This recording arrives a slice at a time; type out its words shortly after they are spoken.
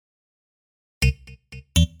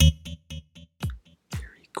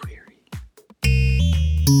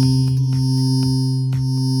Theory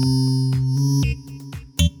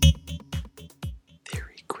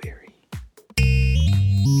query.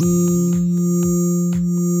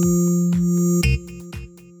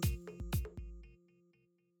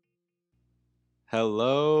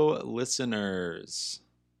 Hello, listeners.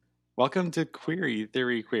 Welcome to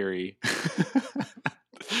Theory Query.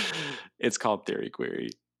 It's called Theory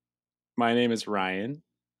Query. My name is Ryan.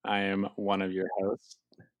 I am one of your hosts.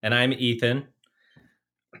 And I'm Ethan.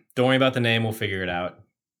 Don't worry about the name. We'll figure it out.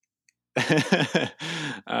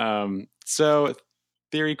 So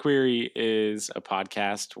Theory Query is a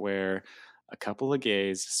podcast where a couple of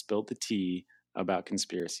gays spilled the tea about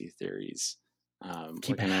conspiracy theories.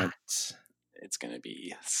 Keep it hot. It's going to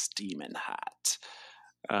be steaming hot.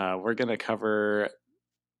 We're going to cover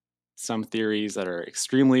some theories that are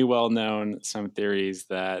extremely well known, some theories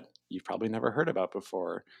that you've probably never heard about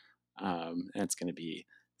before. And it's going to be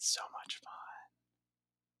so much fun.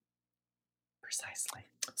 Precisely.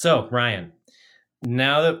 So, Ryan,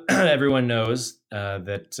 now that everyone knows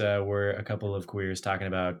that we're a couple of queers talking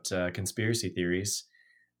about conspiracy theories,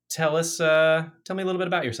 tell me a little bit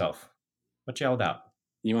about yourself. What you all about?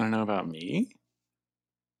 You want to know about me?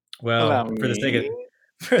 Well, about for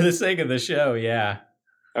the sake of the show, yeah.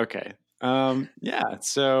 Okay. Yeah.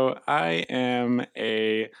 So I am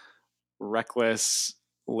a reckless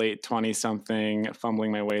late 20-something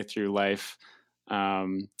fumbling my way through life.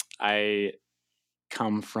 I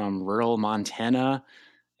come from rural Montana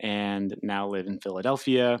and now live in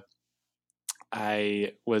Philadelphia.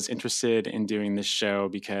 I was interested in doing this show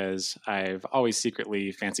because I've always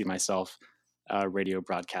secretly fancied myself a radio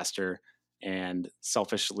broadcaster and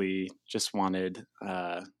selfishly just wanted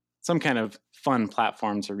some kind of fun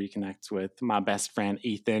platform to reconnect with my best friend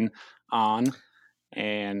Ethan on.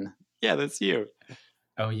 And yeah, that's you.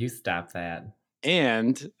 Oh, you stop that.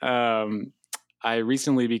 And I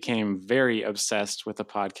recently became very obsessed with a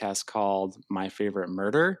podcast called My Favorite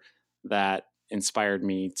Murder that inspired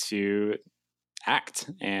me to act.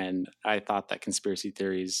 And I thought that conspiracy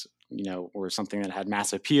theories, were something that had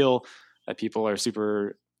mass appeal, that people are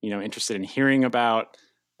super, interested in hearing about,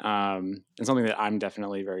 and something that I'm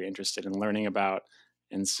definitely very interested in learning about.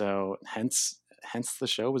 And so hence the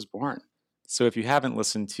show was born. So if you haven't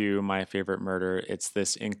listened to My Favorite Murder, it's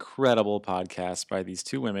this incredible podcast by these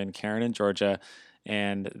two women, Karen and Georgia,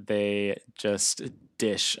 and they just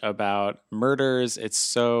dish about murders. It's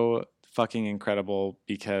so fucking incredible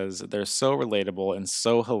because they're so relatable and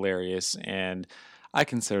so hilarious, and I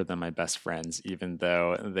consider them my best friends, even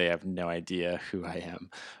though they have no idea who I am.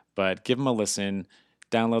 But give them a listen,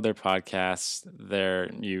 download their podcasts.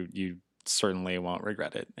 You certainly won't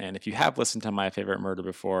regret it. And if you have listened to My Favorite Murder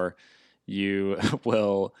before, you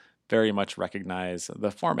will very much recognize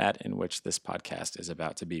the format in which this podcast is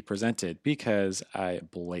about to be presented because I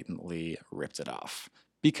blatantly ripped it off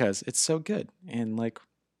because it's so good and like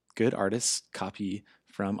good artists copy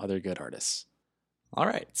from other good artists. All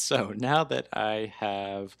right, so now that I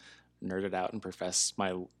have nerded out and professed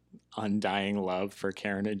my undying love for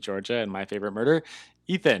Karen and Georgia and My Favorite Murder,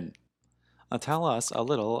 Ethan, tell us a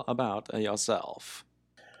little about yourself.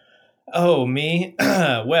 Oh, me?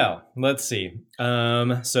 Well, let's see.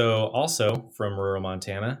 So also from rural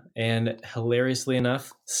Montana, and hilariously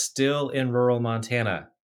enough, still in rural Montana,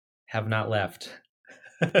 have not left.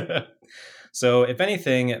 So if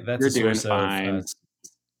anything, that's You're a source of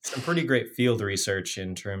some pretty great field research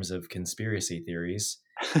in terms of conspiracy theories,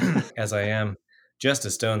 as I am just a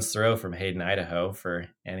stone's throw from Hayden, Idaho, for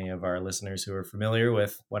any of our listeners who are familiar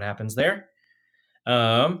with what happens there.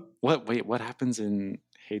 What happens in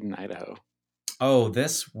Hayden, Idaho? Oh,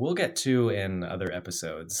 this we'll get to in other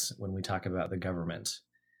episodes when we talk about the government,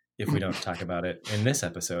 if we don't talk about it in this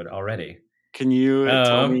episode already. Can you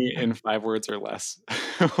tell me in 5 words or less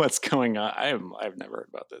what's going on? I've never heard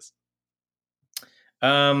about this.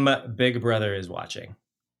 Big Brother is watching.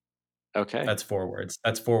 Okay. That's 4 words.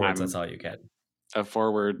 That's 4 words. That's all you get. A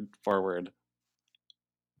forward.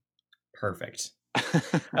 Perfect.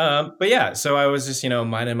 But yeah, so I was just,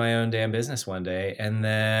 minding my own damn business one day, and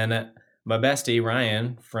then my bestie,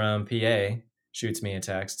 Ryan from PA, shoots me a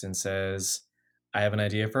text and says, I have an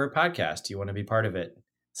idea for a podcast. Do you want to be part of it?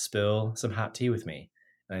 Spill some hot tea with me.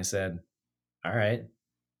 And I said, all right.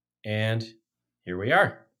 And here we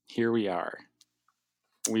are.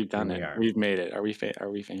 We've done it. We've made it. Are we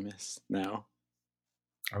famous now?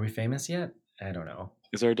 Are we famous yet? I don't know.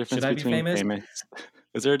 Is there a difference between famous?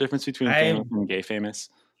 Is there a difference between famous and gay famous?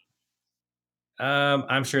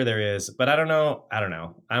 I'm sure there is, but I don't know.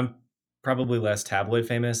 I'm probably less tabloid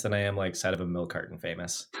famous than I am like side of a milk carton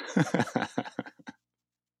famous.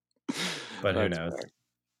 But who knows?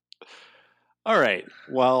 All right.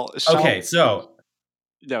 Well, Okay, so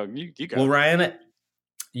no, you go. well, Ryan,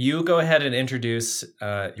 you go ahead and introduce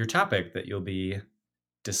your topic that you'll be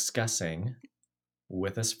discussing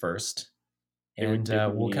with us first, It would and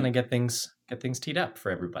give we'll kind me of get things teed up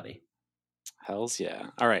for everybody. hells yeah.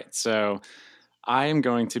 All right. So I am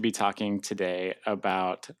going to be talking today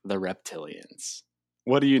about the reptilians.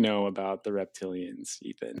 What do you know about the reptilians,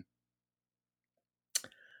 Ethan?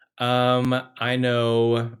 I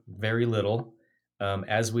know very little.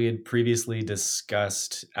 As we had previously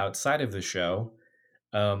discussed outside of the show,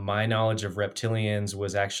 my knowledge of reptilians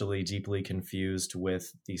was actually deeply confused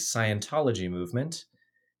with the Scientology movement.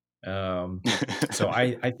 So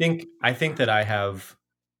I think that I have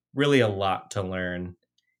really a lot to learn,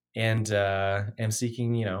 and am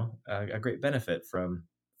seeking a great benefit from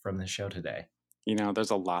the show today.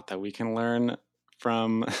 There's a lot that we can learn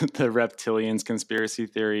from the reptilians conspiracy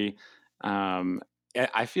theory.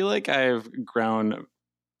 I feel like I've grown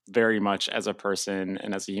very much as a person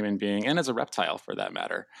and as a human being and as a reptile for that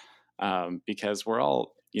matter, because we're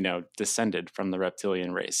all descended from the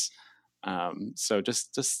reptilian race. So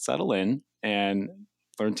just settle in and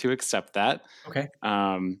learn to accept that. Okay.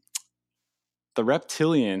 The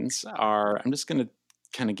reptilians are, I'm just going to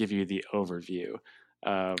kind of give you the overview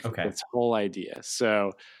of Okay. this whole idea.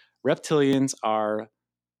 So reptilians are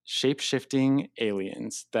shape-shifting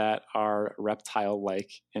aliens that are reptile-like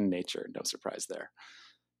in nature. No surprise there.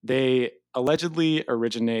 They allegedly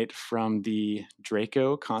originate from the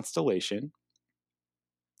Draco constellation,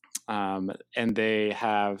 and they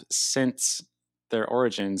have since their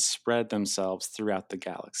origins spread themselves throughout the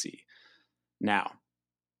galaxy. Now,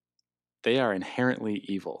 they are inherently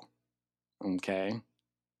evil, okay?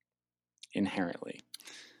 Inherently.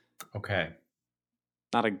 Okay.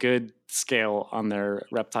 Not a good scale on their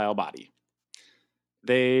reptile body.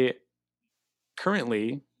 They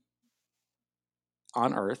currently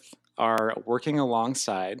on Earth are working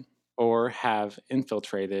alongside or have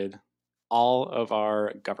infiltrated all of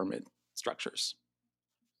our government structures.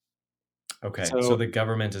 Okay. So So, the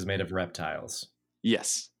government is made of reptiles.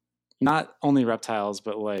 yes, not only reptiles,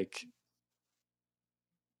 but like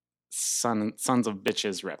sons of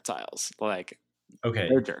bitches reptiles. Like, they're Okay.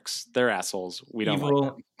 jerks. They're assholes. We don't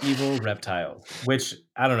like them. Evil reptiles. Which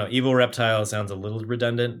I don't know. Evil reptile sounds a little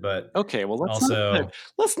redundant, but Okay, well also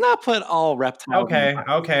let's not put all reptiles in a okay.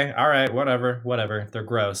 bucket. Okay. All right. Whatever. They're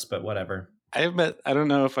gross, but whatever. I don't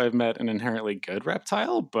know if I've met an inherently good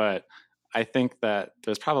reptile, but I think that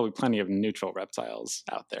there's probably plenty of neutral reptiles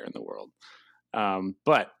out there in the world.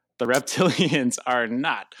 But the reptilians are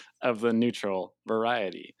not of the neutral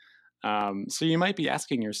variety. So you might be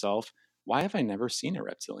asking yourself, why have I never seen a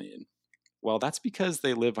reptilian? Well, that's because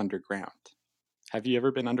they live underground. Have you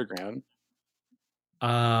ever been underground?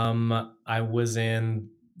 I was in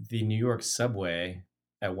the New York subway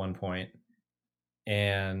at one point,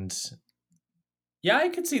 and yeah, I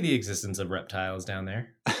could see the existence of reptiles down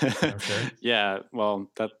there. I'm sure. Yeah,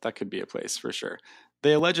 well, that could be a place for sure.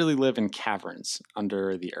 They allegedly live in caverns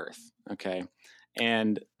under the earth. Okay,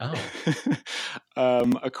 and Oh,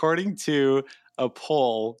 according to a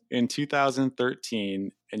poll in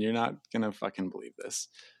 2013, and you're not gonna fucking believe this,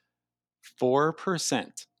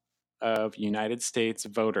 4% of United States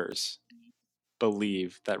voters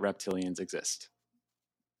believe that reptilians exist.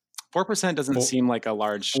 4% doesn't seem like a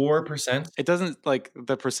large. 4%. It doesn't, like,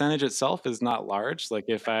 the percentage itself is not large. Like,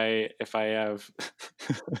 if I have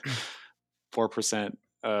 4%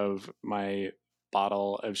 of my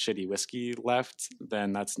bottle of shitty whiskey left,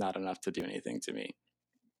 then that's not enough to do anything to me.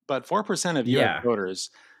 But 4% of US Yeah. voters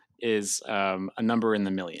is a number in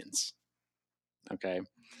the millions. Okay.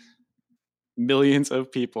 Millions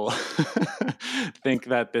of people think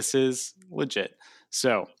that this is legit.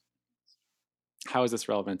 So, how is this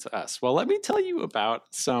relevant to us? Well, let me tell you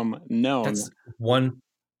about some known. That's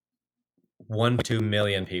 1.2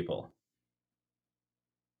 million people.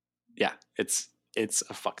 Yeah, it's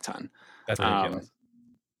a fuck ton. That's Um, ridiculous.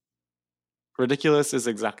 ridiculous is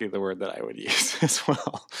exactly the word that I would use as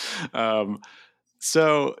well.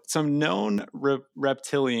 So, some known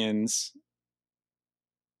reptilians,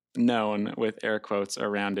 known with air quotes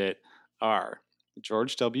around it, are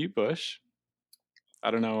George W. Bush.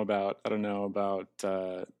 I don't know about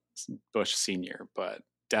Bush Senior, but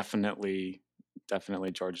definitely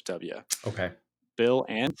George W. Okay. Bill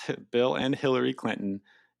and Hillary Clinton,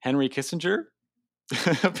 Henry Kissinger,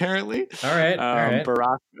 apparently, All right. All right.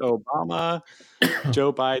 Barack Obama,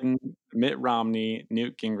 Joe Biden, Mitt Romney,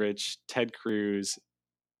 Newt Gingrich, Ted Cruz,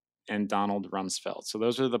 and Donald Rumsfeld. So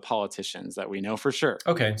those are the politicians that we know for sure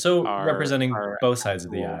Okay. So are representing both sides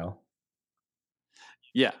of the actual. aisle.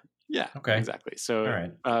 Yeah, Yeah, Okay. exactly. So All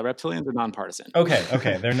right. reptilians are nonpartisan.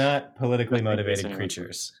 Okay. They're not politically Just in case motivated anyone's wondering.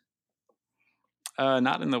 creatures.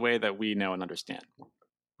 Not in the way that we know and understand.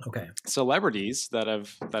 Okay. Celebrities that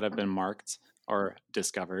have been marked or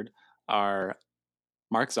discovered are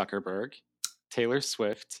Mark Zuckerberg, Taylor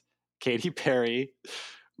Swift, Katy Perry,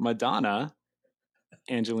 Madonna,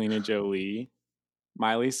 Angelina Jolie,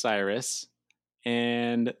 Miley Cyrus,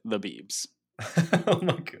 and the Biebs. Oh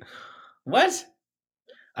my god. What?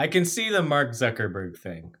 I can see the Mark Zuckerberg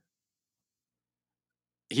thing.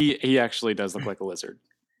 He actually does look like a lizard,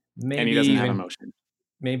 and he Maybe doesn't have even emotion.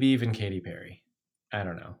 Katy Perry. I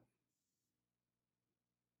don't know.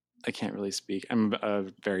 I can't really speak. I'm a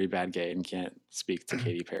very bad gay and can't speak to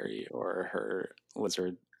Katy Perry or her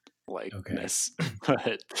lizard Okay. likeness.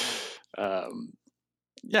 But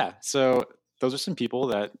yeah, so those are some people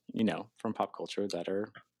that, from pop culture that are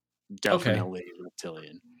Okay. definitely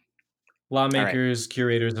reptilian. All right. Lawmakers,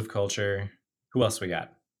 curators of culture. Who else we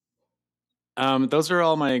got? Those are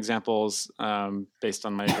all my examples based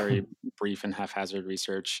on my very brief and haphazard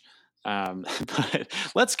research. But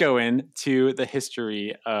let's go into the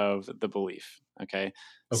history of the belief. Okay.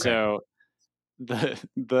 Okay. So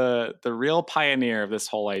the real pioneer of this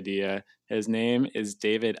whole idea, his name is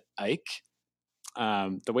David Icke.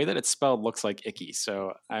 The way that it's spelled looks like icky,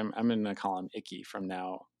 so I'm gonna call him Icky from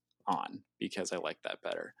now on because I like that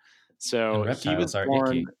better. And So reptiles are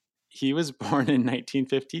icky. he was born in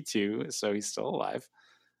 1952, so he's still alive.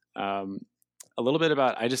 Um, a little bit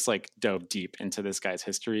about I just dove deep into this guy's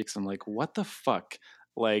history because I'm like, what the fuck,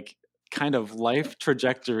 like kind of life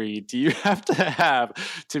trajectory do you have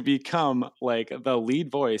to become like the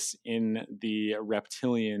lead voice in the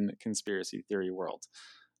reptilian conspiracy theory world?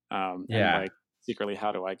 And Yeah. secretly,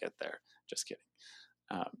 how do I get there? Just kidding.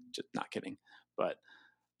 Just not kidding. But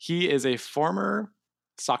he is a former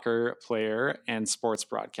soccer player and sports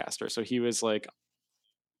broadcaster. So he was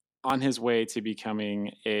on his way to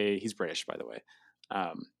becoming he's British, by the way.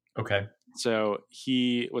 Okay. So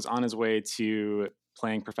he was on his way to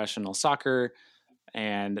playing professional soccer,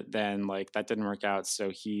 and then that didn't work out. So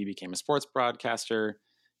he became a sports broadcaster.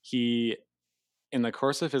 He, in the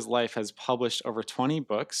course of his life, has published over 20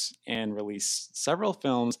 books and released several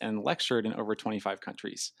films and lectured in over 25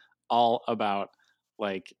 countries, all about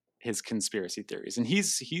his conspiracy theories. And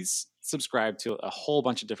he's subscribed to a whole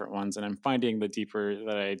bunch of different ones. And I'm finding the deeper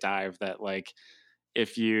that I dive that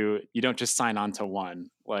if you don't just sign on to one,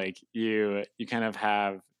 you kind of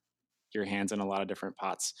have your hands in a lot of different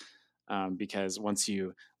pots. Because once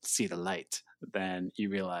you see the light, then you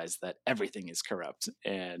realize that everything is corrupt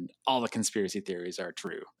and all the conspiracy theories are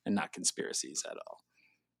true and not conspiracies at all.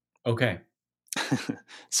 Okay.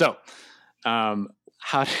 So,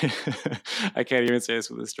 how did I can't even say this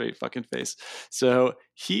with a straight fucking face. So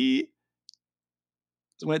he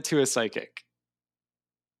went to a psychic.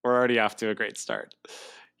 We're already off to a great start.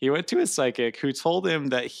 He went to a psychic who told him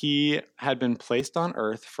that he had been placed on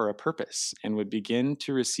Earth for a purpose and would begin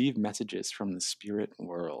to receive messages from the spirit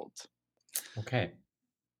world. Okay.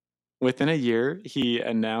 Within a year, he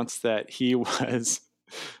announced that he was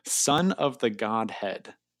son of the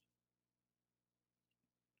Godhead.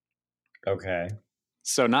 Okay.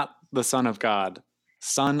 So not the son of God,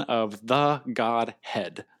 son of the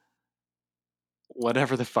Godhead.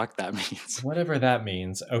 Whatever the fuck that means. Whatever that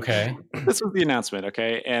means. Okay. This was the announcement,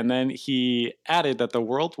 okay? And then he added that the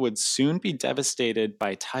world would soon be devastated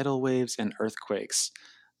by tidal waves and earthquakes.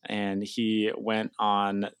 And he went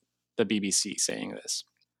on the BBC saying this.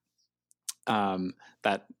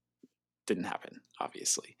 That didn't happen,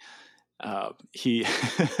 obviously. He,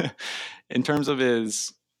 in terms of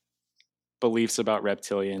his beliefs about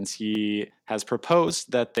reptilians, he has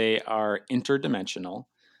proposed that they are interdimensional,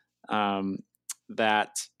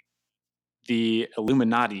 that the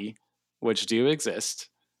Illuminati, which do exist,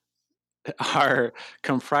 are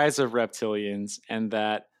comprised of reptilians, and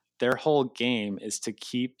that their whole game is to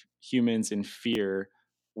keep humans in fear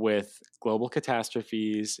with global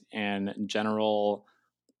catastrophes and general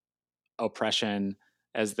oppression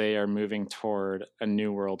as they are moving toward a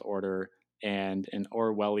new world order and an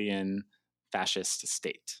Orwellian fascist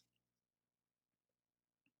state.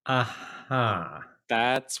 Aha.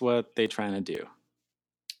 That's what they're trying to do.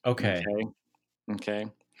 Okay. Okay.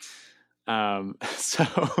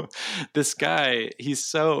 So this guy, he's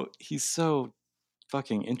so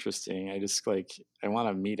fucking interesting. I just I want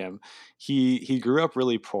to meet him. He grew up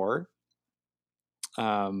really poor.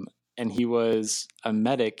 And he was a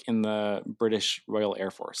medic in the British Royal Air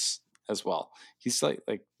Force as well. He's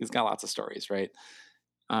he's got lots of stories, right?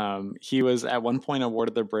 He was at one point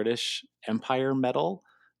awarded the British Empire Medal,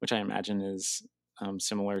 which I imagine is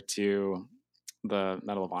similar to the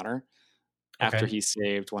Medal of Honor after he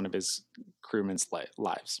saved one of his crewmen's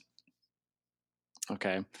lives.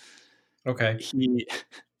 Okay. Okay.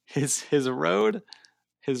 His road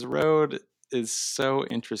is so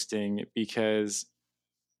interesting because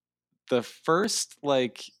the first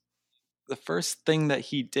thing that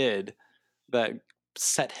he did that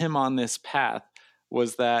set him on this path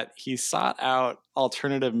was that he sought out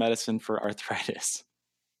alternative medicine for arthritis.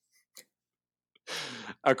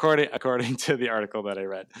 according to the article that I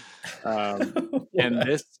read.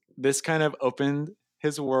 And this kind of opened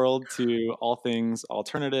his world to all things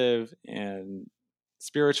alternative and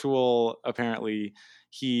spiritual. Apparently,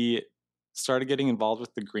 he started getting involved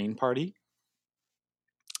with the Green Party,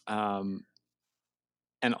 and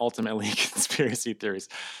ultimately conspiracy theories.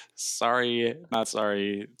 Sorry, not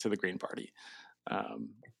sorry to the Green Party.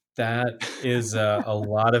 That is a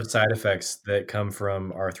lot of side effects that come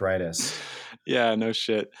from arthritis. Yeah, no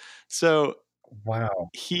shit. So wow.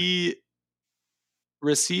 He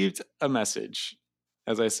received a message,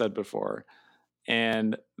 as I said before,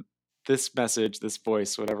 and this message, this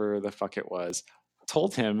voice, whatever the fuck it was,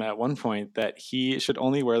 told him at one point that he should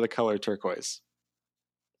only wear the color turquoise.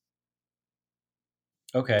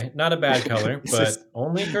 Okay, not a bad color, but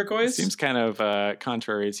only turquoise? Seems kind of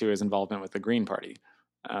contrary to his involvement with the Green Party,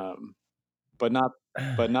 but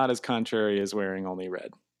not as contrary as wearing only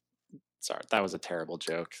red. Sorry, that was a terrible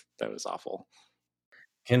joke. That was awful.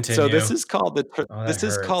 Continue. So this is called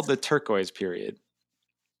the turquoise period.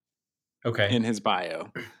 Okay. In his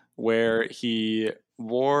bio, where he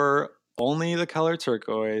wore only the color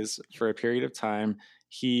turquoise for a period of time.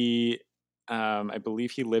 He, I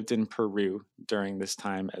believe he lived in Peru during this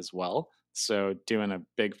time as well. So doing a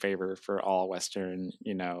big favor for all Western,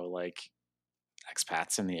 like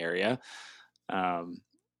expats in the area.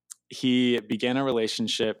 He began a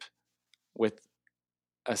relationship with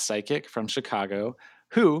a psychic from Chicago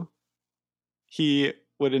who he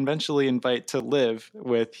would eventually invite to live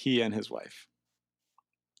with he and his wife.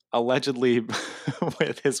 Allegedly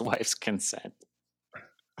with his wife's consent.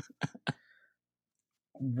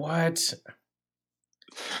 What?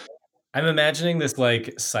 I'm imagining this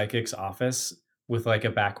like psychic's office with like a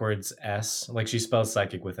backwards S. Like she spells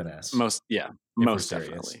psychic with an S. Most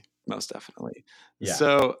definitely. Most definitely. Yeah.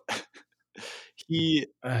 So he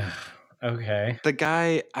okay. The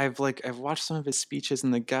guy, I've watched some of his speeches,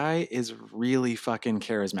 and the guy is really fucking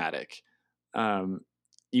charismatic.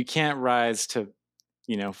 You can't rise to,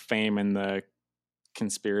 fame in the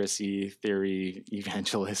conspiracy theory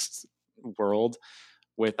evangelist world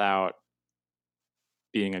without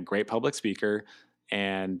being a great public speaker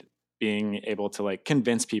and being able to like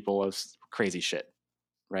convince people of crazy shit,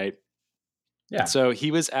 right? Yeah. So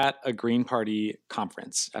he was at a Green Party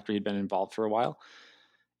conference after he'd been involved for a while,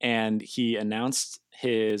 and he announced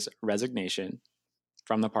his resignation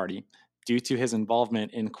from the party due to his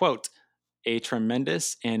involvement in, quote, a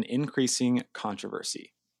tremendous and increasing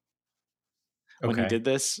controversy. When he did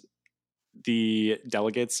this, the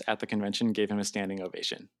delegates at the convention gave him a standing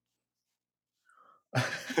ovation.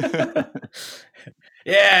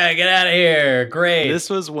 Yeah, get out of here. Great. This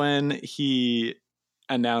was when he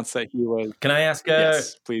announced that he was. Can I ask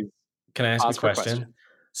yes, please. Can I ask a question?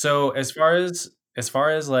 So as far as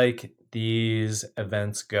like these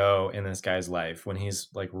events go in this guy's life, when he's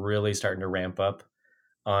like really starting to ramp up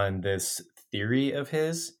on this theory of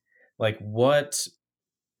his, like what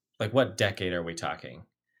decade are we talking?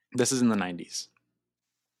 This is in the 90s.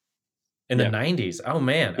 In the 90s? Oh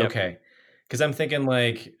man, Yep. okay. Because I'm thinking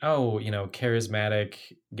like, charismatic,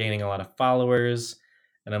 gaining a lot of followers.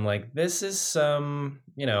 And I'm like, this is some,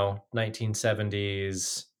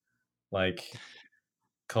 1970s, like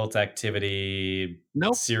cult activity,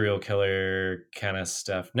 nope. serial killer kind of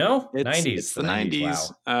stuff. No, 90s. It's the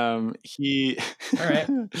 90s. Wow. He. All right.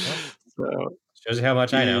 Well, so shows you how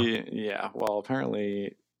much I know. Yeah. Well,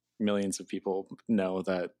 apparently millions of people know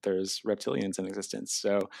that there's reptilians in existence.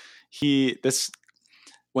 So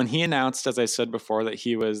when he announced, as I said before, that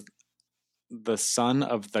he was the son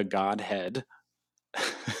of the Godhead,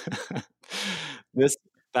 that was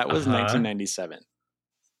 1997.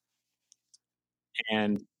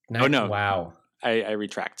 And oh no, wow. I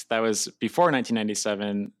retract. That was before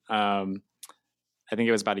 1997. I think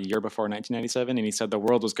it was about a year before 1997, and he said the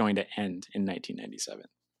world was going to end in 1997.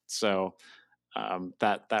 So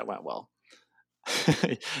that went well.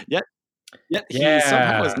 Yet he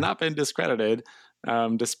somehow has not been discredited,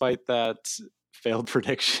 despite that failed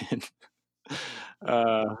prediction.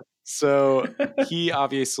 So he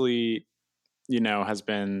obviously, has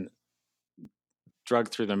been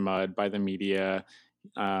dragged through the mud by the media.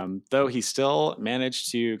 though he still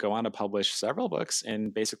managed to go on to publish several books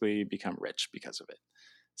and basically become rich because of it.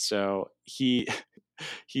 So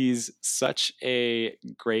he's such a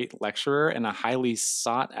great lecturer and a highly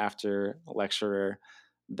sought after lecturer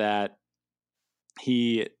that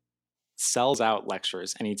he sells out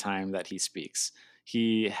lectures anytime that he speaks.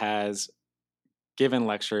 He has given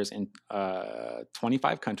lectures in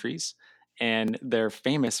 25 countries, and they're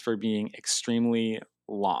famous for being extremely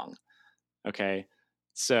long. Okay.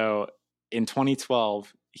 So in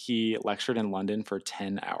 2012, he lectured in London for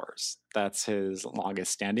 10 hours. That's his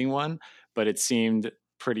longest standing one, but it seemed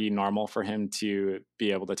pretty normal for him to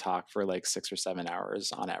be able to talk for like 6 or 7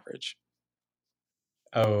 hours on average.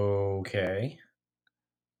 Okay.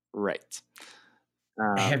 Right.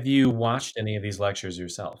 Have you watched any of these lectures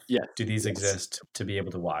yourself? Yes. Do these Yes. exist to be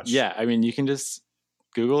able to watch? Yeah. I mean, you can just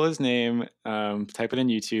Google his name, type it in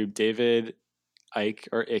YouTube, David Icke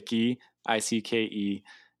or Icky, Icke,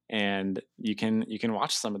 and you can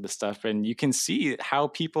watch some of the stuff and you can see how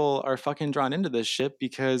people are fucking drawn into this shit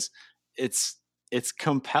because it's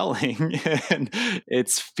compelling and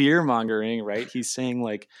it's fear mongering, right? He's saying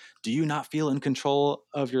like, do you not feel in control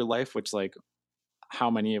of your life? Which like, how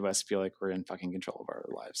many of us feel like we're in fucking control of our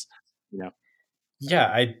lives? You know?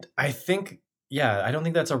 Yeah, I think I don't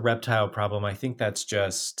think that's a reptile problem. I think that's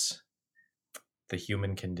just the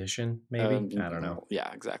human condition, maybe. I don't know. Yeah,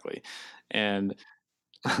 exactly. And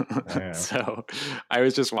I don't know. so I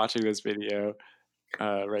was just watching this video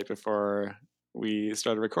right before we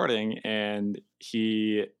started recording, and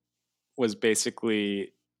he was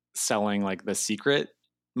basically selling like the secret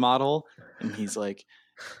model, and he's like,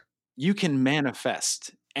 you can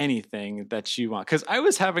manifest anything that you want. Because I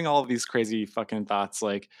was having all of these crazy fucking thoughts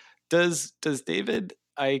like, does David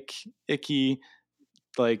Icky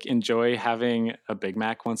like enjoy having a Big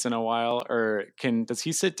Mac once in a while, or does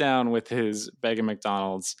he sit down with his bag of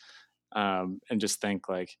McDonald's and just think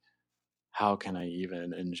like, how can I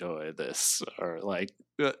even enjoy this? Or like,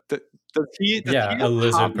 does he Yeah, have a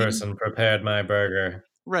lizard hobbies? person prepared my burger.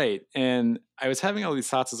 Right. And I was having all these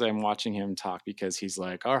thoughts as I'm watching him talk because he's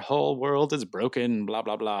like, our whole world is broken, blah,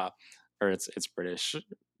 blah, blah. Or it's British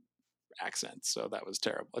accent. So that was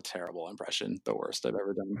a terrible impression. The worst I've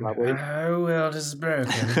ever done, probably. Our world is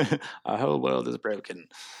broken. Our whole world is broken.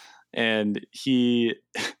 And he,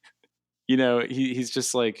 he's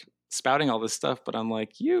just like spouting all this stuff, but I'm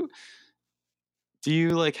like, do you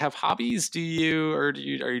like have hobbies? Are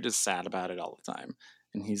you just sad about it all the time?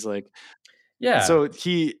 And he's like, Yeah. so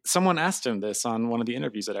someone asked him this on one of the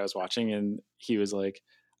interviews that I was watching, and he was like,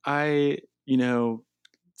 I,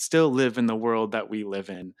 still live in the world that we live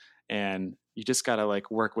in, and you just got to like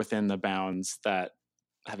work within the bounds that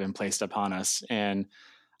have been placed upon us. And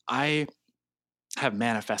I have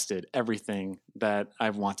manifested everything that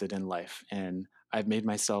I've wanted in life, and I've made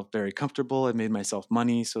myself very comfortable. I've made myself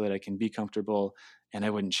money so that I can be comfortable, and I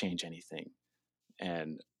wouldn't change anything.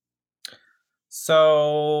 And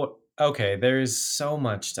So, okay, there's so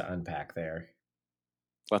much to unpack there.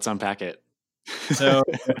 let's unpack it. So,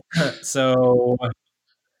 so,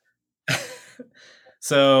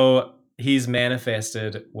 so he's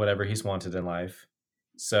manifested whatever he's wanted in life.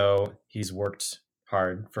 So he's worked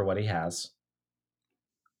hard for what he has,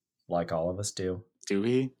 like all of us do. Do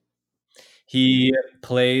we? He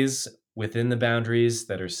plays within the boundaries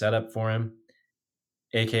that are set up for him,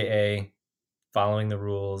 aka following the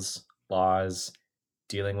rules, laws,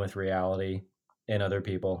 dealing with reality and other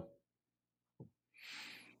people.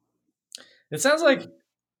 It sounds like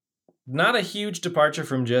not a huge departure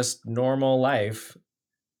from just normal life,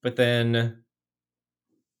 but then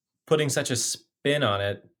putting such a spin on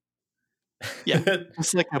it. Yeah,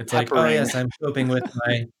 it's like a It's like, oh peppering. yes, I'm coping with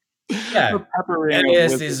my A peppering and of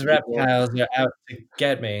yes, lizard these people. reptiles are out to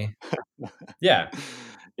get me. Yeah.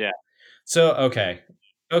 Yeah. So okay.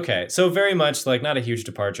 So very much like not a huge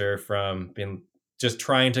departure from being just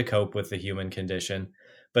trying to cope with the human condition,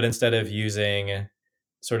 but instead of using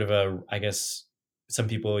sort of I guess some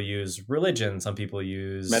people use religion, some people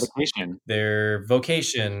use Medication. their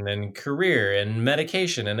vocation and career and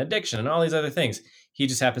medication and addiction and all these other things. He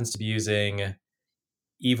just happens to be using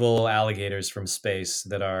evil alligators from space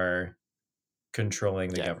that are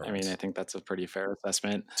controlling the Yeah, I government mean, I think that's a pretty fair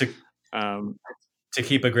assessment. to Um, to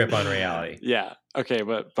keep a grip on reality. yeah. Okay,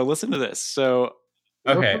 but listen to this. So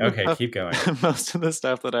Okay, keep going. most of the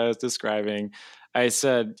stuff that I was describing, I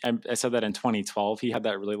said that in 2012 he had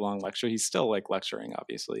that really long lecture. He's still like lecturing,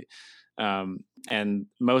 obviously. And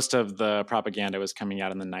most of the propaganda was coming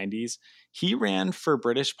out in the 90s. He ran for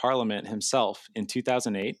British Parliament himself in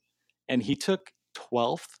 2008, and he took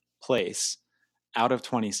 12th place out of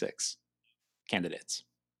 26 candidates.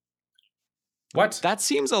 What? That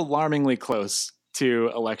seems alarmingly close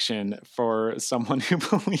to election for someone who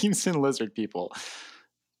believes in lizard people.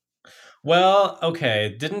 Well,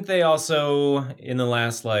 okay. Didn't they also, in the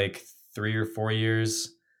last like 3 or 4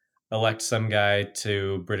 years, elect some guy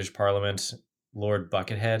to British Parliament, Lord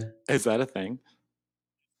Buckethead? Is that a thing?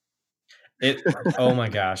 Oh my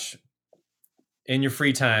gosh. In your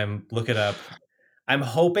free time, look it up. I'm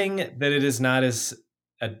hoping that it is not as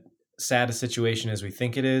a sad a situation as we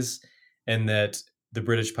think it is, and that the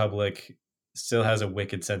British public still has a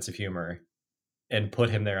wicked sense of humor and put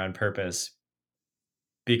him there on purpose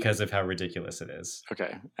because of how ridiculous it is.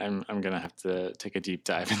 Okay, I'm gonna have to take a deep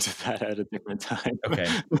dive into that at a different time. Okay,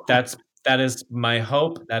 that is my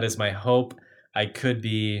hope. That is my hope. I could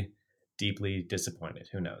be deeply disappointed.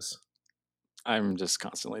 Who knows? I'm just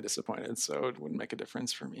constantly disappointed, so it wouldn't make a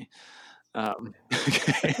difference for me.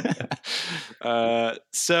 Okay.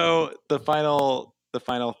 So the final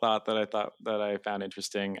thought that I found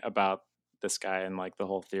interesting about this guy and like the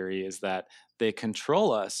whole theory is that they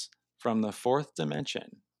control us from the fourth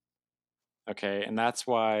dimension. Okay, and that's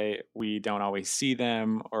why we don't always see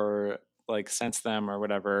them or like sense them or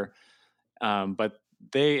whatever. But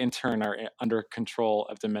they in turn are under control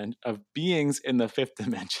of beings in the fifth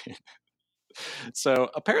dimension. So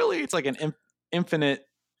apparently, it's like an infinite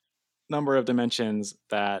number of dimensions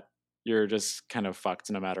that you're just kind of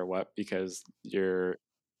fucked no matter what because you're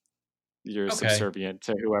Okay, subservient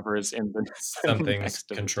to whoever is in the something's next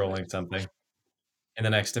dimension. controlling something in the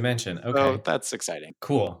next dimension. So Okay, that's exciting.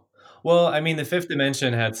 cool. Well, I mean, the fifth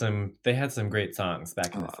dimension had some. They had some great songs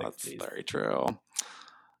back in the That's 60s. very true.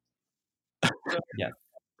 Yeah.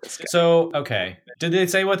 So, okay. Did they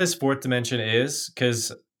say what this fourth dimension is?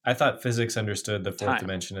 Because I thought physics understood the fourth Time.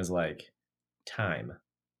 dimension as like time.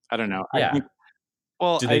 I don't know. Yeah. I think.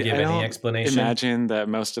 Well, Do they give I any don't explanation? imagine that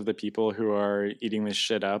most of the people who are eating this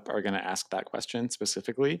shit up are going to ask that question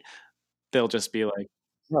specifically. They'll just be like,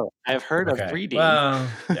 "Oh, I've heard of Okay. 3D." Well,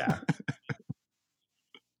 yeah.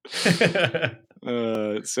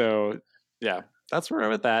 So yeah, that's where we're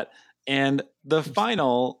with that. And the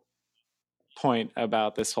final point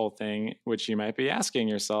about this whole thing, which you might be asking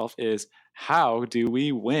yourself, is how do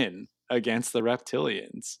we win against the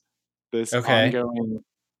reptilians? This Okay. ongoing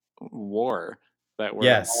war that we're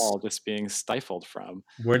Yes. all just being stifled from.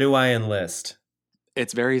 Where do I enlist?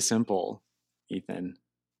 It's very simple, Ethan.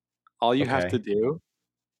 All you have to Okay. do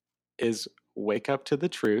is wake up to the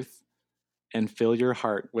truth and fill your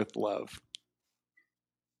heart with love.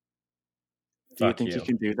 Do you Fuck think you you.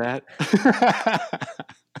 can do that?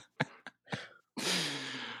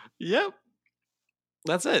 Yep.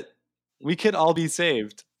 That's it. We could all be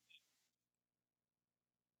saved.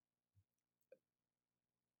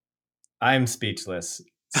 I'm speechless.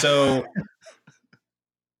 So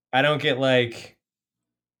I don't get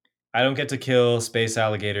to kill space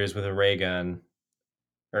alligators with a ray gun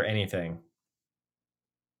or anything.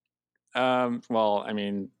 Well, I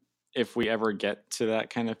mean, if we ever get to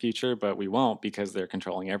that kind of future, but we won't because they're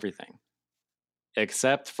controlling everything,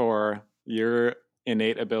 except for your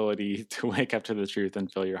innate ability to wake up to the truth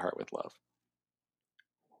and fill your heart with love.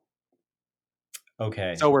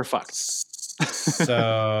 Okay. So we're fucked. So,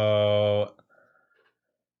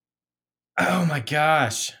 oh my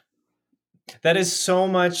gosh. That is so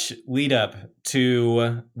much lead up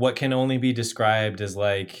to what can only be described as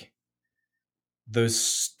like those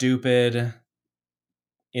stupid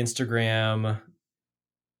Instagram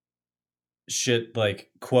shit,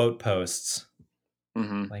 like quote posts.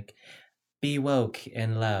 Mm-hmm. Like, be woke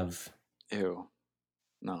and love. Ew.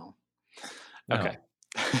 No. No. Okay.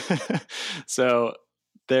 So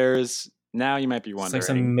there's now you might be It's wondering. like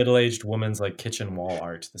some middle-aged woman's like kitchen wall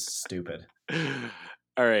art. This is stupid.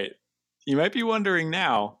 All right. You might be wondering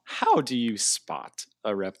now, how do you spot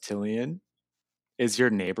a reptilian? Is your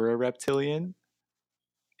neighbor a reptilian?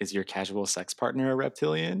 Is your casual sex partner a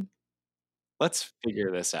reptilian? Let's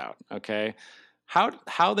figure this out, okay?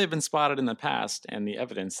 How they've been spotted in the past and the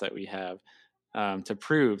evidence that we have to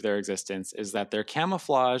prove their existence is that their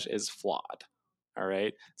camouflage is flawed. All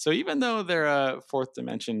right. So even though they're a fourth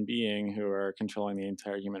dimension being who are controlling the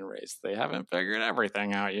entire human race, they haven't figured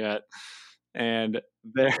everything out yet. And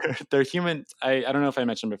they're human. I don't know if I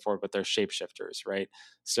mentioned before, but they're shapeshifters, right?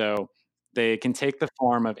 So they can take the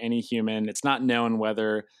form of any human. It's not known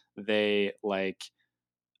whether they like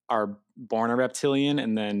are born a reptilian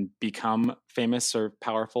and then become famous or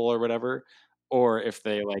powerful or whatever, or if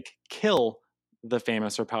they like kill the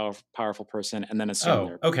famous or powerful person and then assume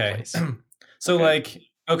their Okay. place. So Okay. like,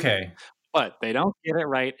 okay. But they don't get it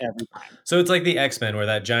right every time. So it's like the X-Men where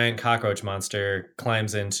that giant cockroach monster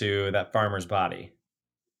climbs into that farmer's body.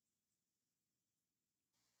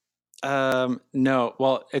 No.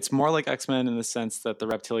 Well, it's more like X-Men in the sense that the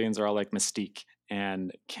reptilians are all like Mystique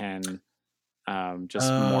and can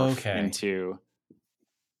just morph Okay. into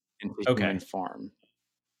human Okay. form.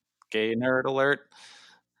 Gay nerd alert.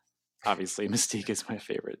 Obviously, Mystique is my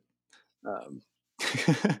favorite.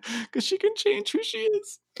 Because she can change who she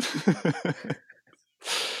is.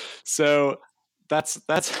 So that's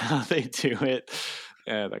how they do it.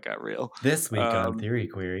 Yeah, that got real. This week on Um, Theory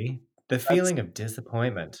Query, the that's feeling of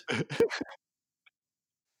disappointment.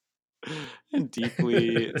 and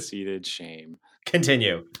deeply seated shame.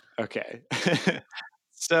 Continue. Okay.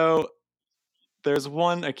 So there's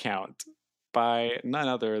one account by none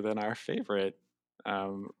other than our favorite,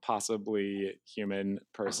 possibly human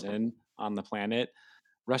person on the planet,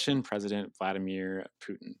 Russian President Vladimir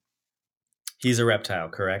Putin. He's a reptile,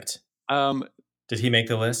 correct? Um, Did he make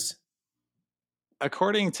the list?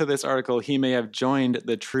 According to this article, he may have joined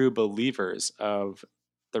the true believers of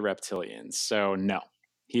the reptilians. So, no,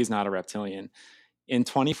 he's not a reptilian. In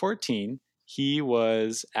 2014, he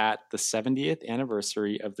was at the 70th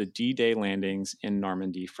anniversary of the D Day landings in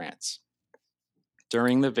Normandy, France.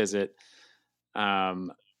 During the visit,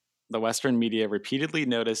 um, the Western media repeatedly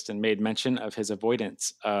noticed and made mention of his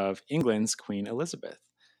avoidance of England's Queen Elizabeth,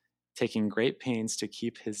 taking great pains to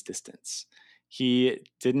keep his distance. He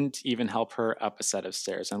didn't even help her up a set of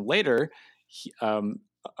stairs. And later,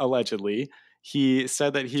 allegedly, he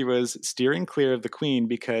said that he was steering clear of the queen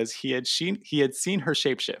because he had seen her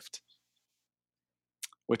shapeshift,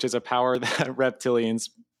 which is a power that reptilians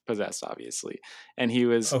possess, obviously. And he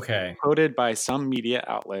was Okay. quoted by some media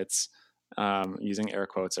outlets, using air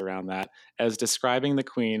quotes around that, as describing the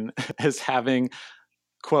queen as having,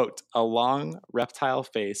 quote, a long reptile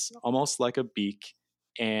face, almost like a beak,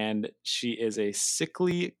 and she is a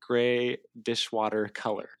sickly gray dishwater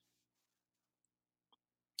color.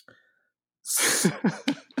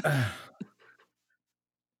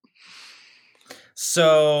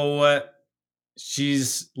 So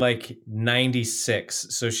she's like 96,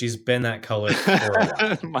 so she's been that color for a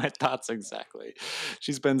while. My thoughts exactly.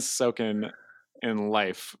 She's been soaking in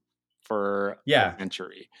life for a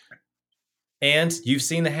century. And you've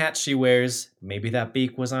seen the hat she wears. Maybe that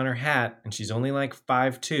beak was on her hat, and she's only like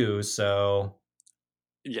 5'2", so...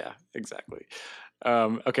 Yeah, exactly.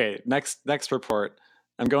 Okay, next report.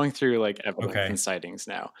 I'm going through like evidence and sightings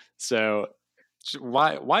now. So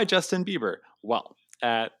why Justin Bieber? Well,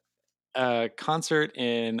 at a concert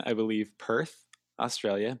in, I believe, Perth,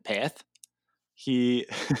 Australia, Perth, he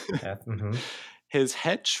his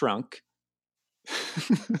head shrunk.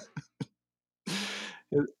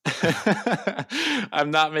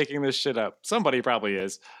 I'm not making this shit up. Somebody probably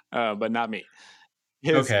is, but not me.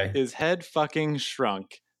 His head fucking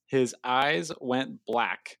shrunk. His eyes went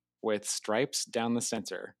black with stripes down the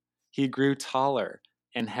center. He grew taller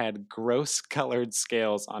and had gross colored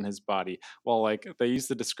scales on his body. Well, like they use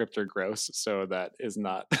the descriptor gross, so that is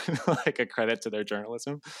not like a credit to their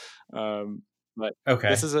journalism. But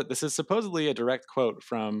this is supposedly a direct quote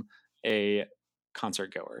from a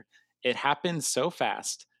concert goer. It happened so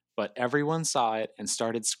fast, but everyone saw it and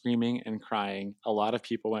started screaming and crying. A lot of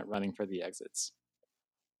people went running for the exits.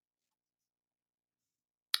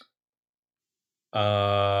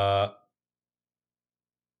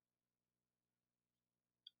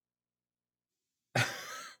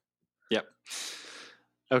 Yep.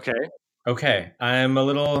 Okay. I'm a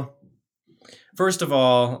little... First of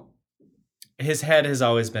all, his head has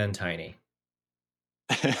always been tiny.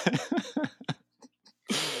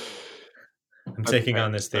 I'm taking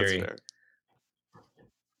on this theory.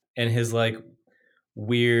 And his like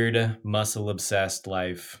weird muscle obsessed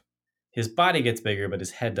life, his body gets bigger, but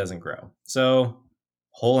his head doesn't grow. So,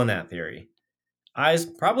 hole in that theory. Eyes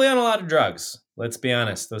probably on a lot of drugs. Let's be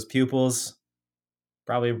honest. Those pupils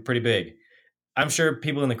probably pretty big. I'm sure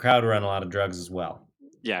people in the crowd were on a lot of drugs as well.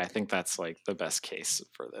 Yeah, I think that's like the best case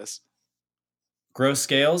for this. Gross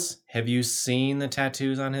scales. Have you seen the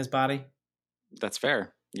tattoos on his body? That's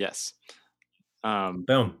fair. Yes.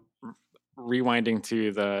 Boom. Rewinding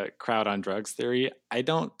to the crowd on drugs theory, I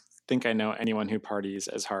don't think I know anyone who parties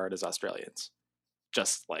as hard as Australians.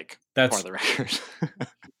 Just like for the record.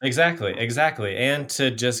 Exactly. And to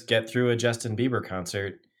just get through a Justin Bieber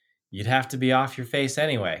concert, you'd have to be off your face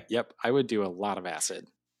anyway. Yep, I would do a lot of acid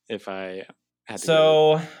if I had to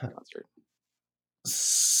go to a concert.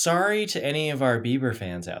 Sorry to any of our Bieber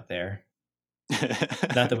fans out there.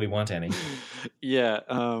 Not that we want any. Yeah,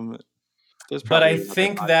 but I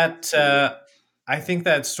think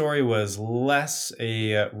that story was less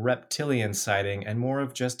a reptilian sighting and more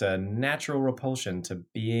of just a natural repulsion to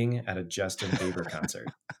being at a Justin Bieber concert.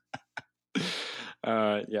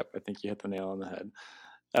 Yep, I think you hit the nail on the head.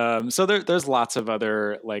 So there's lots of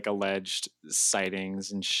other like alleged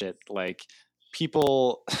sightings and shit. Like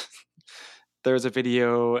people, there's a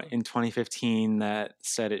video in 2015 that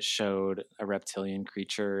said it showed a reptilian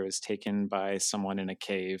creature. It was taken by someone in a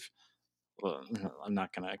cave. Well, I'm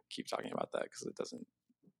not gonna keep talking about that because it doesn't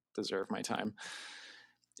deserve my time.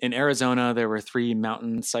 In Arizona, there were 3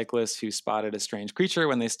 mountain cyclists who spotted a strange creature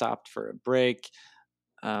when they stopped for a break.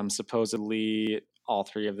 Supposedly, all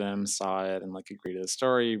 3 of them saw it and like agree to the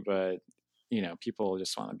story, but people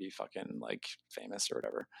just want to be fucking like famous or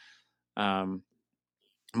whatever. Um,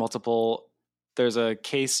 multiple. There's a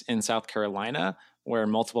case in South Carolina where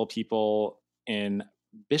multiple people in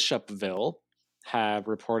Bishopville have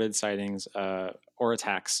reported sightings or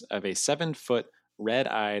attacks of a 7-foot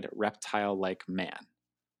red-eyed reptile-like man.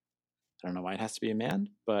 I don't know why it has to be a man,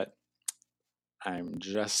 but I'm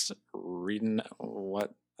just reading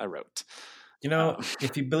what I wrote.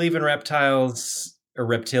 If you believe in reptiles or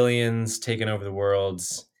reptilians taking over the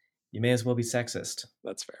worlds, you may as well be sexist.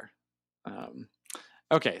 That's fair.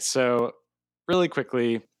 Okay, so really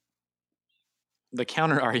quickly, the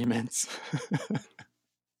counter arguments,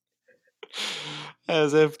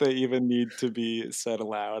 as if they even need to be said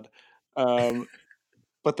aloud.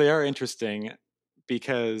 But they are interesting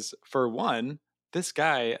because, for one, this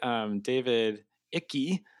guy, David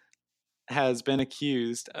Icke, has been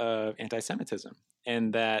accused of anti Semitism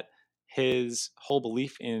and that his whole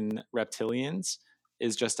belief in reptilians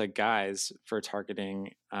is just a guise for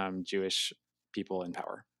targeting Jewish people in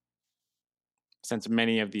power, since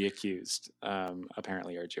many of the accused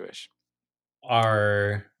apparently are Jewish.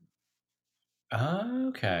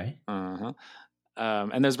 Okay. Uh-huh.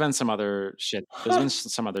 And there's been some other shit. There's been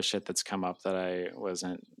some other shit that's come up that I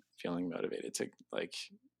wasn't feeling motivated to like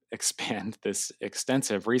expand this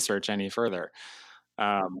extensive research any further.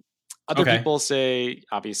 Other Okay. people say,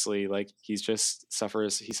 obviously, like he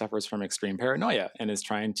suffers from extreme paranoia and is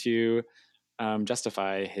trying to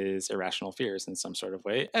justify his irrational fears in some sort of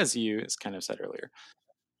way, as you kind of said earlier.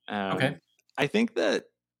 Okay. I think that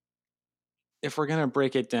if we're gonna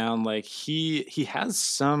break it down, like he has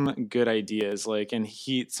some good ideas, like, and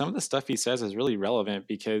some of the stuff he says is really relevant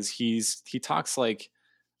because he talks like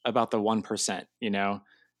about the 1%,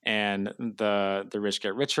 and the rich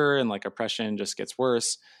get richer and like oppression just gets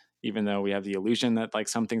worse, even though we have the illusion that like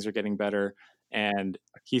some things are getting better. And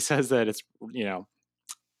he says that it's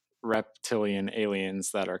reptilian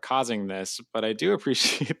aliens that are causing this, but I do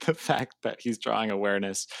appreciate the fact that he's drawing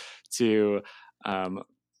awareness to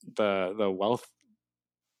the wealth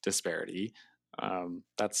disparity.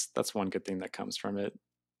 That's one good thing that comes from it.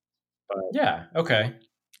 But Yeah. Okay.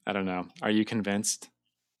 I don't know. Are you convinced?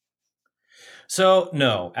 So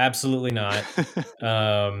no, absolutely not.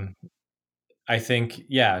 I think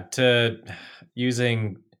to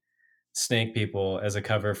using snake people as a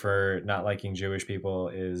cover for not liking Jewish people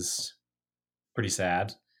is pretty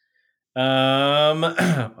sad.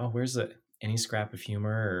 Where's any scrap of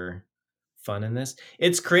humor or fun in this?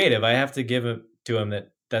 It's creative. I have to give it to him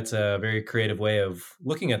that's a very creative way of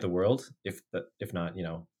looking at the world, if not,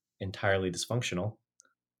 entirely dysfunctional.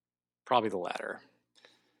 Probably the latter.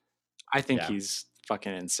 I think Yeah. he's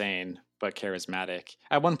fucking insane, but charismatic.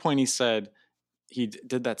 At one point, he said he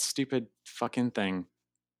did that stupid fucking thing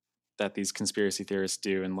that these conspiracy theorists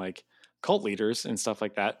do and like cult leaders and stuff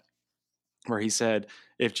like that, where he said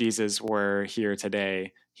if Jesus were here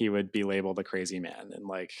today, he would be labeled a crazy man and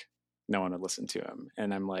like no one would listen to him.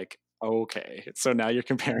 And I'm like, okay, so now you're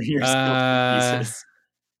comparing yourself to Jesus.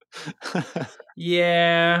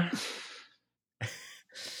 Yeah.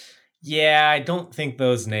 Yeah, I don't think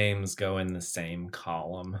those names go in the same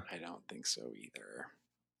column. I don't think so either.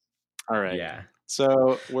 All right. Yeah.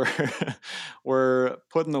 So we're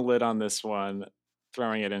putting the lid on this one,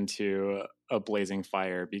 throwing it into a blazing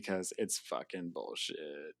fire because it's fucking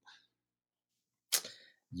bullshit.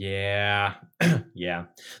 Yeah. Yeah.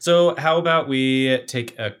 So, how about we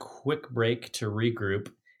take a quick break to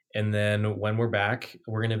regroup? And then when we're back,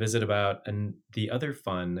 we're going to visit about the other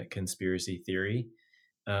fun conspiracy theory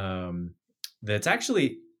that's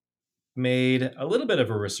actually made a little bit of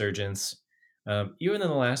a resurgence, even in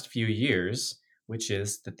the last few years, which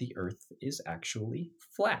is that the Earth is actually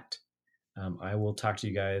flat. I will talk to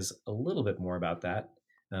you guys a little bit more about that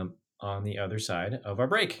on the other side of our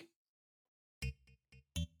break.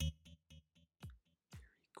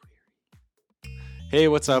 Hey,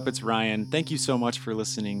 what's up? It's Ryan. Thank you so much for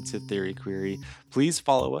listening to Theory Query. Please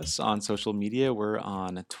follow us on social media. We're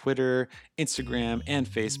on Twitter, Instagram, and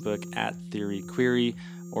Facebook at Theory Query,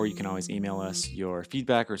 or you can always email us your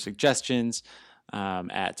feedback or suggestions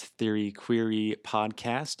at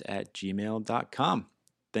theoryquerypodcast@gmail.com.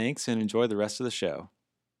 Thanks and enjoy the rest of the show.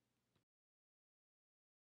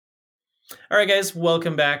 All right, guys,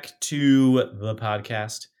 welcome back to the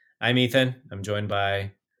podcast. I'm Ethan. I'm joined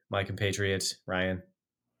by my compatriot, Ryan.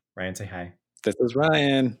 Ryan, say hi. This is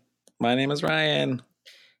Ryan. My name is Ryan.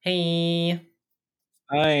 Hey.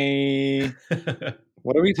 Hi.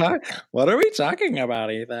 What are we talking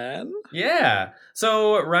about, Ethan? Yeah.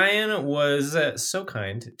 So Ryan was so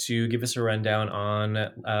kind to give us a rundown on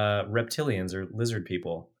reptilians or lizard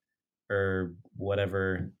people, or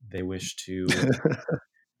whatever they wish to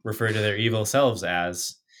refer to their evil selves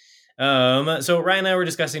as. So Ryan and I were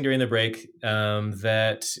discussing during the break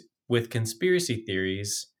that with conspiracy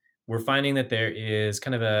theories, we're finding that there is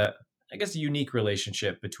kind of a, I guess, a unique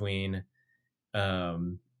relationship between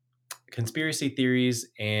um, conspiracy theories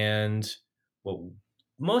and what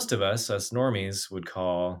most of us normies, would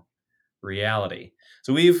call reality.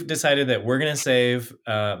 So we've decided that we're going to save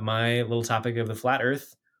my little topic of the flat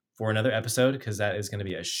Earth for another episode, because that is going to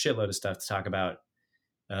be a shitload of stuff to talk about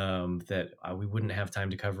that we wouldn't have time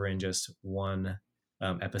to cover in just one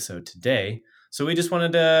episode today. So we just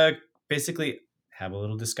wanted to basically have a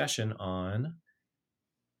little discussion on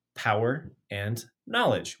power and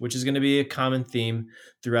knowledge, which is going to be a common theme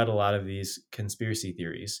throughout a lot of these conspiracy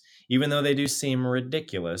theories, even though they do seem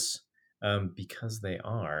ridiculous, because they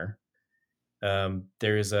are.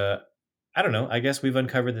 There is a, I don't know, I guess we've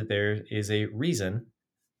uncovered that there is a reason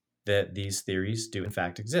that these theories do in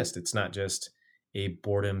fact exist. It's not just a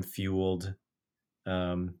boredom fueled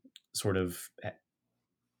sort of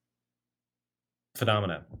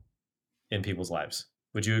phenomena in people's lives.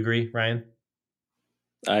 Would you agree, Ryan?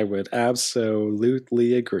 I would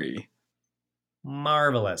absolutely agree.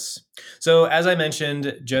 Marvelous. So, as I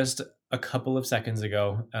mentioned just a couple of seconds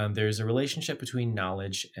ago, there's a relationship between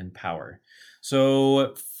knowledge and power.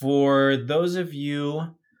 So, for those of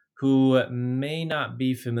you who may not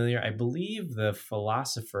be familiar, I believe the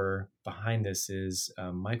philosopher behind this is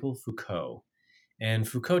Michael Foucault. And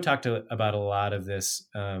Foucault talked about a lot of this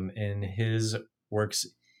in his works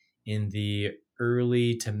in the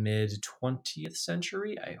early to mid 20th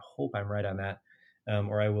century. I hope I'm right on that,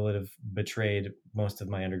 or I will have betrayed most of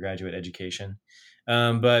my undergraduate education.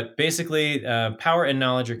 But basically, power and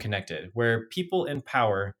knowledge are connected, where people in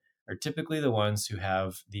power are typically the ones who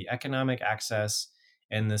have the economic access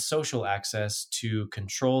and the social access to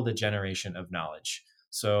control the generation of knowledge.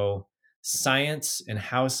 So, science and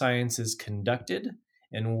how science is conducted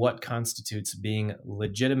and what constitutes being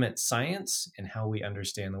legitimate science and how we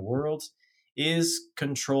understand the world is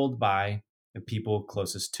controlled by the people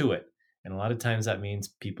closest to it. And a lot of times that means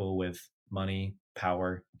people with money,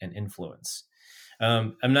 power, and influence.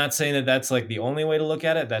 I'm not saying that that's like the only way to look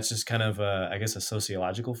at it. That's just kind of, I guess, a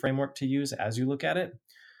sociological framework to use as you look at it.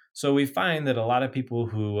 So we find that a lot of people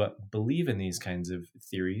who believe in these kinds of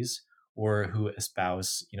theories or who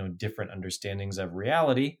espouse, different understandings of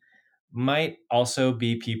reality might also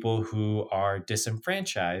be people who are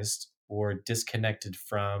disenfranchised or disconnected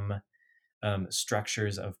from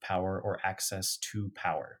structures of power or access to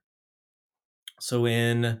power. So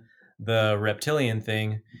in the reptilian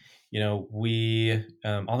thing, we,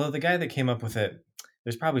 although the guy that came up with it,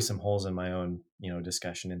 there's probably some holes in my own,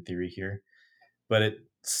 discussion and theory here, but it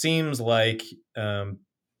seems like,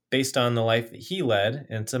 based on the life that he led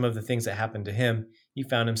and some of the things that happened to him, he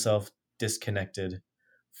found himself disconnected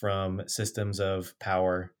from systems of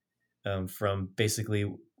power, from basically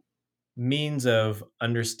means of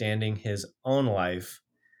understanding his own life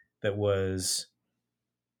that was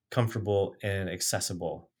comfortable and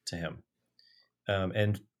accessible to him.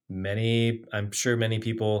 And I'm sure many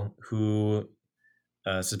people who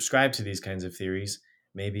subscribe to these kinds of theories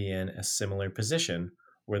may be in a similar position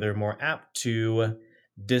where they're more apt to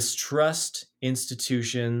distrust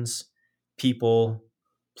institutions, people,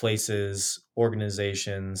 places,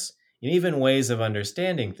 organizations, and even ways of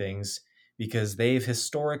understanding things because they've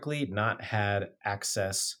historically not had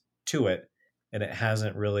access to it, and it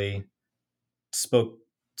hasn't really spoke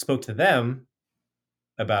to them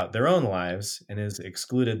about their own lives and has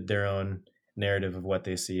excluded their own narrative of what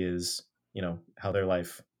they see as, how their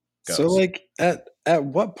life So, goes. like, at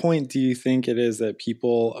what point do you think it is that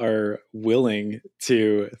people are willing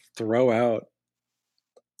to throw out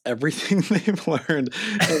everything they've learned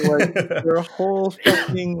and like their whole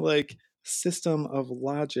fucking like system of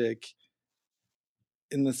logic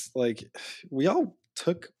in this? Like, we all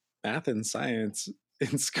took math and science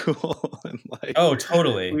in school, and like Oh,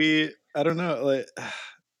 totally. I don't know, like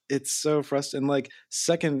it's so frustrating. Like,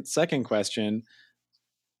 second question,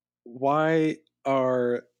 why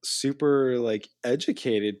are super like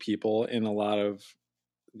educated people in a lot of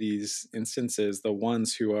these instances the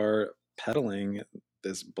ones who are peddling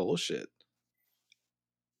this bullshit?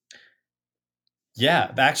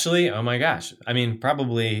 Yeah, actually, oh my gosh. I mean,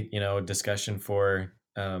 probably, a discussion for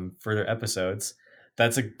further episodes.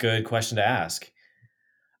 That's a good question to ask.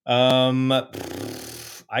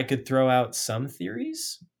 I could throw out some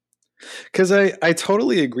theories. Because I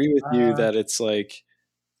totally agree with you Uh, that it's like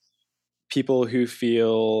people who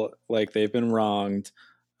feel like they've been wronged,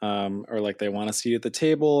 or like they want a seat at the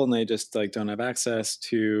table and they just like don't have access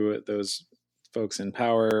to those folks in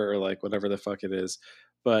power or like whatever the fuck it is.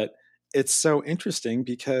 But it's so interesting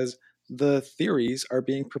because the theories are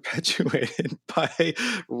being perpetuated by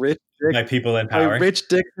rich dicks, by people in by power. rich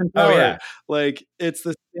dicks in Oh power. yeah. Like it's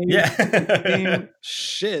the Yeah. same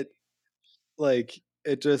shit. Like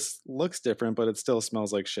it just looks different, but it still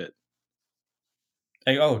smells like shit.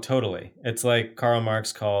 Oh, totally. It's like Karl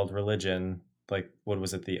Marx called religion, like, what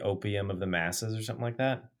was it, the opium of the masses or something like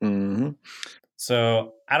that. Mm-hmm.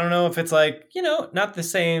 So I don't know if it's like, not the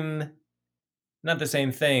same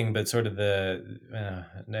thing, but sort of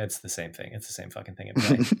it's the same thing. It's the same fucking thing in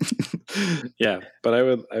play. Yeah, but I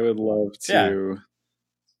would love Yeah.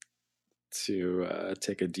 to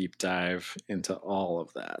take a deep dive into all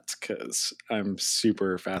of that because I'm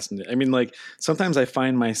super fascinated. I mean, like sometimes I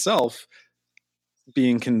find myself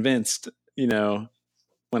being convinced,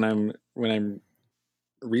 when I'm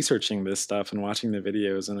researching this stuff and watching the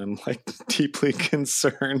videos, and I'm like deeply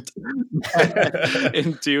concerned that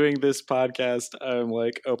in doing this podcast I'm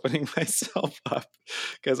like opening myself up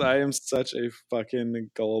because I am such a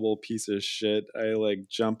fucking gullible piece of shit. I like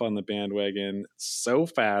jump on the bandwagon so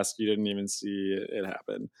fast you didn't even see it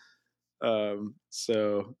happen.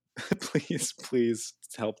 So please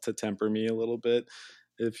help to temper me a little bit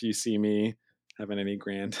if you see me having any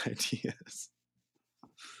grand ideas.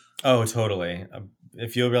 Oh, totally.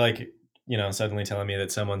 If you'll be like, suddenly telling me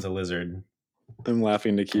that someone's a lizard, I'm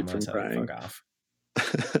laughing to I'm keep gonna from tell you to crying. fuck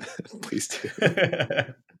off. Please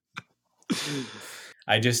do.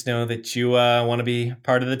 I just know that you want to be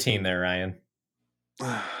part of the team there, Ryan.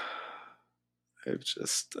 I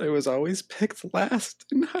was always picked last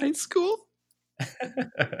in high school.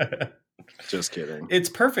 Just kidding. It's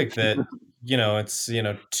perfect that it's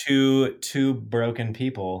two broken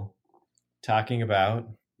people talking about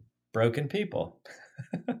broken people.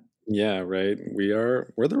 Yeah, right. We're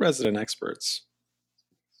the resident experts.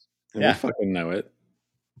 And we Yeah, fucking know it.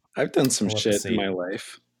 I've done some pull up a shit in seat. my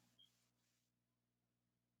life.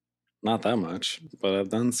 Not that much, but I've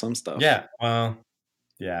done some stuff. Yeah, well,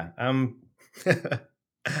 yeah.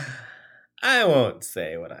 I won't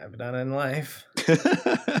say what I've done in life.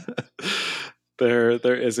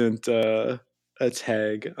 There isn't a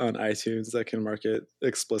tag on iTunes that can mark it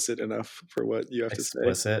explicit enough for what you have to say.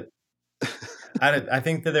 Explicit. I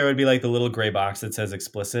think that there would be like the little gray box that says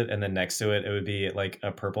explicit, and then next to it, it would be like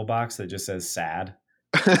a purple box that just says sad.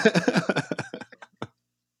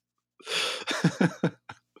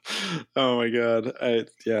 Oh my god.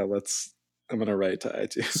 I'm gonna write to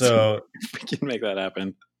iTunes. So if we can make that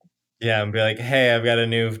happen. yeah, and be like, hey, I've got a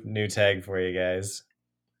new tag for you guys.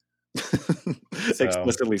 So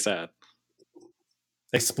Explicitly sad.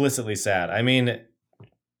 explicitly sad. I mean,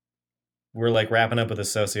 we're like wrapping up with a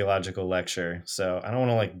sociological lecture, so I don't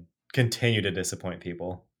want to like continue to disappoint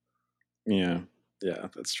people. Yeah,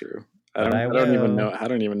 that's true. I But don't I I don't even know will. I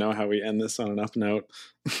don't even know how we end this on an up note.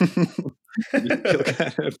 You feel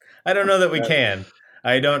kind of I don't know that we can.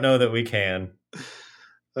 I don't know that we can.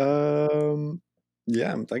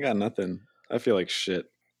 yeah, I got nothing. I feel like shit.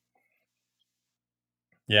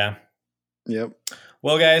 Yeah. Yep.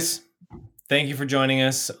 Well, guys, thank you for joining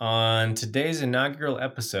us on today's inaugural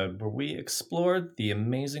episode where we explored the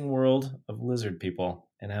amazing world of lizard people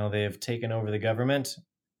and how they have taken over the government.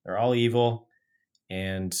 They're all evil,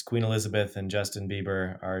 and Queen Elizabeth and Justin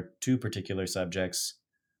Bieber are two particular subjects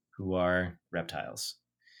who are reptiles.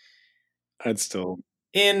 I'd still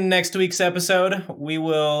In next week's episode, we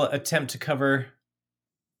will attempt to cover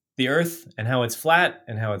the Earth and how it's flat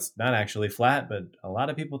and how it's not actually flat, but a lot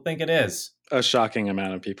of people think it is. a shocking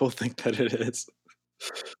amount of people think that it is.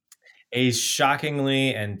 A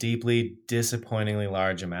shockingly and deeply disappointingly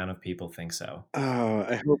large amount of people think so. Oh,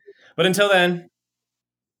 I hope. But until then,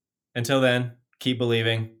 keep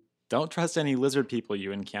believing. Don't trust any lizard people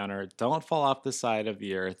you encounter. Don't fall off the side of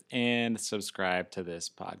the earth, and subscribe to this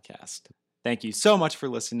podcast. Thank you so much for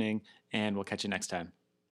listening, and we'll catch you next time.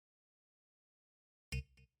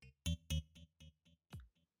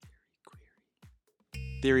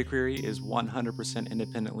 Theory Query is 100%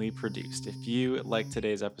 independently produced. If you like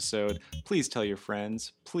today's episode, please tell your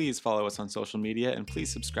friends, please follow us on social media, and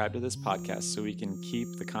please subscribe to this podcast so we can keep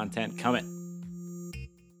the content coming.